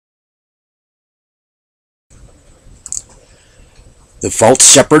The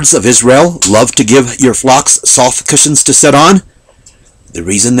false shepherds of Israel love to give your flocks soft cushions to sit on. The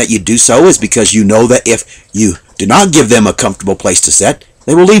reason that you do so is because you know that if you do not give them a comfortable place to sit,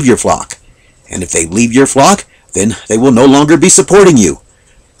 they will leave your flock. And if they leave your flock, then they will no longer be supporting you.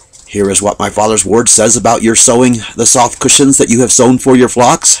 Here is what my Father's word says about your sewing the soft cushions that you have sewn for your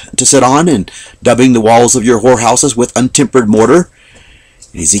flocks to sit on, and dubbing the walls of your whorehouses with untempered mortar.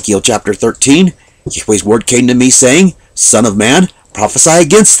 In Ezekiel chapter 13, Yahweh's word came to me saying, Son of man, prophesy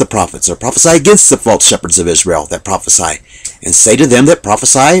against the prophets, or prophesy against the false shepherds of Israel that prophesy, and say to them that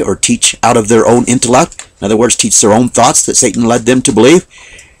prophesy or teach out of their own intellect, in other words, teach their own thoughts that Satan led them to believe.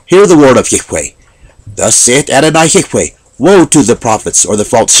 Hear the word of Yahweh. Thus saith Adonai Yahweh, Woe to the prophets or the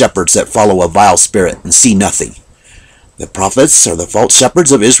false shepherds that follow a vile spirit and see nothing. The prophets or the false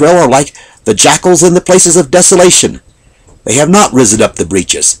shepherds of Israel are like the jackals in the places of desolation. They have not risen up the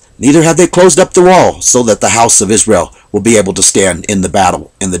breaches, neither have they closed up the wall, so that the house of Israel will be able to stand in the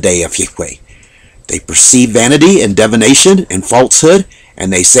battle in the day of Yahweh. They perceive vanity and divination and falsehood,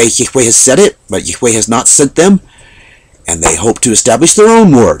 and they say Yahweh has said it, but Yahweh has not sent them, and they hope to establish their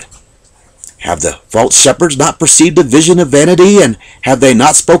own word. Have the false shepherds not perceived a vision of vanity, and have they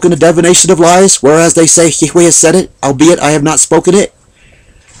not spoken a divination of lies, whereas they say Yahweh has said it, albeit I have not spoken it?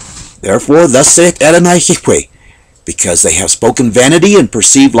 Therefore thus saith Adonai Yahweh, because they have spoken vanity and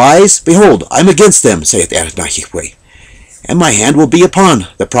perceived lies, behold, I am against them, saith Adonai Yahweh. And my hand will be upon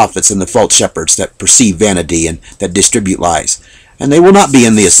the prophets and the false shepherds that perceive vanity and that distribute lies. And they will not be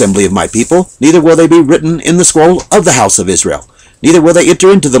in the assembly of my people, neither will they be written in the scroll of the house of Israel, neither will they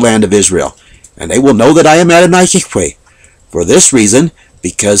enter into the land of Israel. And they will know that I am Adonai Yahweh. For this reason,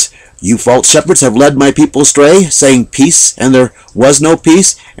 because you false shepherds have led my people astray, saying peace, and there was no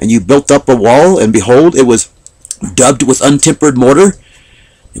peace, and you built up a wall, and behold, it was dubbed with untempered mortar.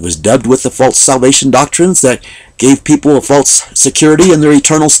 It was dubbed with the false salvation doctrines that gave people a false security in their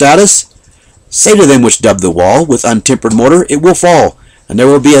eternal status. Say to them which dub the wall with untempered mortar, it will fall, and there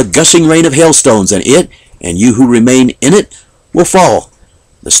will be a gushing rain of hailstones, and it, and you who remain in it, will fall.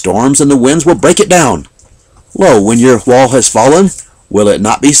 The storms and the winds will break it down. Lo, when your wall has fallen, will it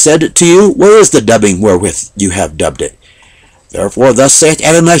not be said to you, Where is the dubbing wherewith you have dubbed it? Therefore thus saith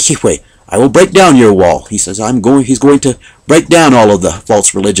Adonai Yahweh, I will break down your wall. He says, he's going to break down all of the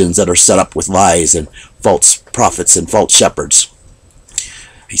false religions that are set up with lies and false prophets and false shepherds.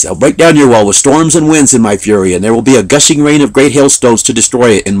 He said, I'll break down your wall with storms and winds in my fury, and there will be a gushing rain of great hailstones to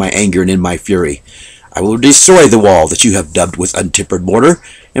destroy it in my anger and in my fury. I will destroy the wall that you have dubbed with untempered mortar,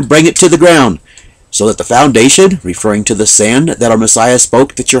 and bring it to the ground, so that the foundation, referring to the sand that our Messiah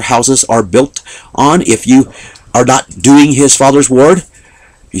spoke that your houses are built on, if you are not doing his Father's word,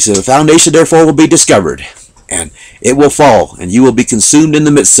 he said, the foundation therefore will be discovered, and it will fall, and you will be consumed in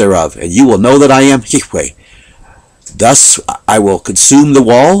the midst thereof, and you will know that I am Yahweh. Thus I will consume the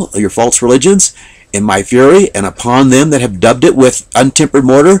wall of your false religions in my fury, and upon them that have dubbed it with untempered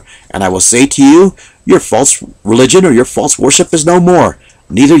mortar, and I will say to you, your false religion or your false worship is no more,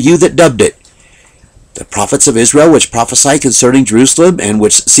 neither you that dubbed it. The prophets of Israel which prophesy concerning Jerusalem, and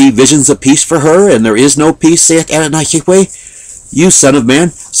which see visions of peace for her, and there is no peace, saith Adonai Yahweh, you, son of man,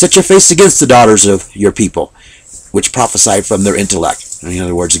 set your face against the daughters of your people, which prophesy from their intellect. In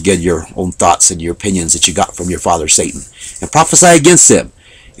other words, again, your own thoughts and your opinions that you got from your father Satan. And prophesy against them,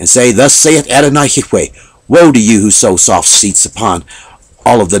 and say, Thus saith Adonai Yahweh, Woe to you who sew soft sheets upon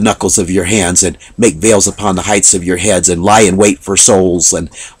all of the knuckles of your hands, and make veils upon the heights of your heads, and lie in wait for souls, and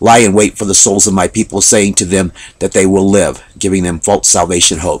lie in wait for the souls of my people, saying to them that they will live, giving them false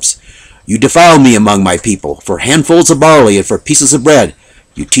salvation hopes. You defile me among my people, for handfuls of barley and for pieces of bread.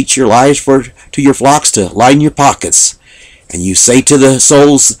 You teach your lies to your flocks to line your pockets. And you say to the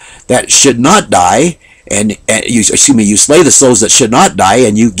souls that should not die, you slay the souls that should not die,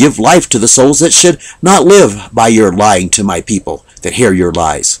 and you give life to the souls that should not live by your lying to my people that hear your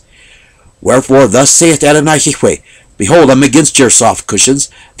lies. Wherefore thus saith Adonai Yahweh, Behold, I am against your soft cushions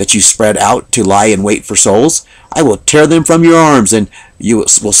that you spread out to lie in wait for souls. I will tear them from your arms, and you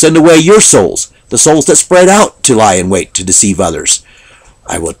will send away your souls, the souls that spread out to lie in wait to deceive others.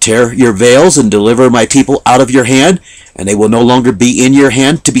 I will tear your veils and deliver my people out of your hand, and they will no longer be in your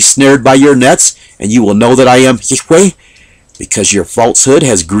hand to be snared by your nets, and you will know that I am Yahweh, because your falsehood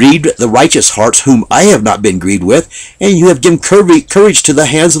has grieved the righteous hearts whom I have not been grieved with, and you have given courage to the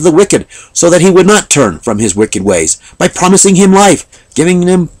hands of the wicked, so that he would not turn from his wicked ways, by promising him life, giving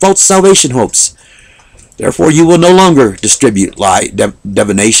him false salvation hopes. Therefore you will no longer distribute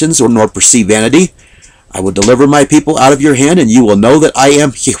divinations, nor perceive vanity. I will deliver my people out of your hand, and you will know that I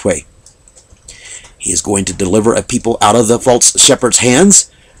am Yahweh. He is going to deliver a people out of the false shepherd's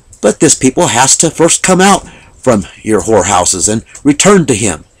hands, but this people has to first come out from your whorehouses, and return to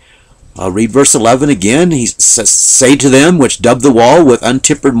him. I'll read verse 11 again. He says, say to them which dub the wall with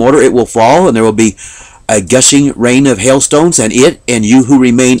untempered mortar, it will fall, and there will be a gushing rain of hailstones, and it and you who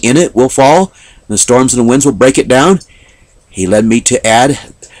remain in it will fall, and the storms and the winds will break it down. He led me to add,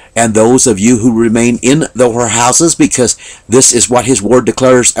 and those of you who remain in the whorehouses, because this is what his word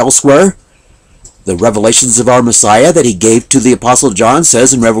declares elsewhere. The revelations of our Messiah that he gave to the Apostle John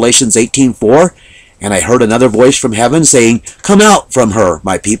says in Revelations 18:4, and I heard another voice from heaven saying, come out from her,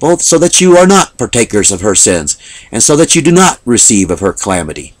 my people, so that you are not partakers of her sins, and so that you do not receive of her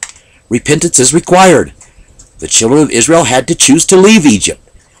calamity. Repentance is required. The children of Israel had to choose to leave Egypt.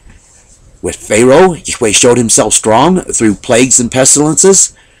 With Pharaoh, Yahweh showed himself strong through plagues and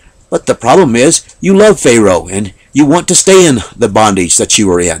pestilences. But the problem is, you love Pharaoh, and you want to stay in the bondage that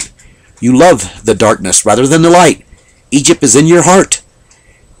you are in. You love the darkness rather than the light. Egypt is in your heart.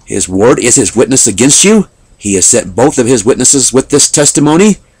 His word is his witness against you. He has sent both of his witnesses with this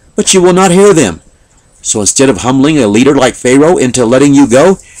testimony, but you will not hear them. So instead of humbling a leader like Pharaoh into letting you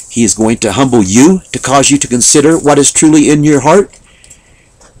go, he is going to humble you to cause you to consider what is truly in your heart.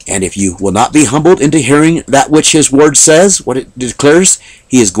 And if you will not be humbled into hearing that which his word says, what it declares,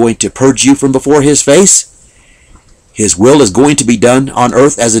 he is going to purge you from before his face. His will is going to be done on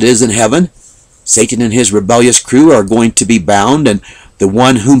earth as it is in heaven. Satan and his rebellious crew are going to be bound, and the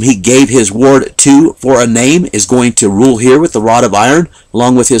one whom he gave his word to for a name is going to rule here with the rod of iron,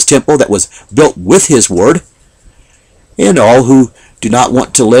 along with his temple that was built with his word. And all who do not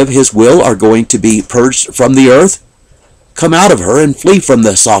want to live his will are going to be purged from the earth. Come out of her and flee from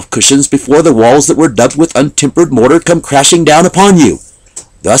the soft cushions before the walls that were dubbed with untempered mortar come crashing down upon you.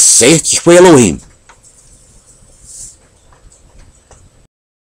 Thus saith Yahweh Elohim.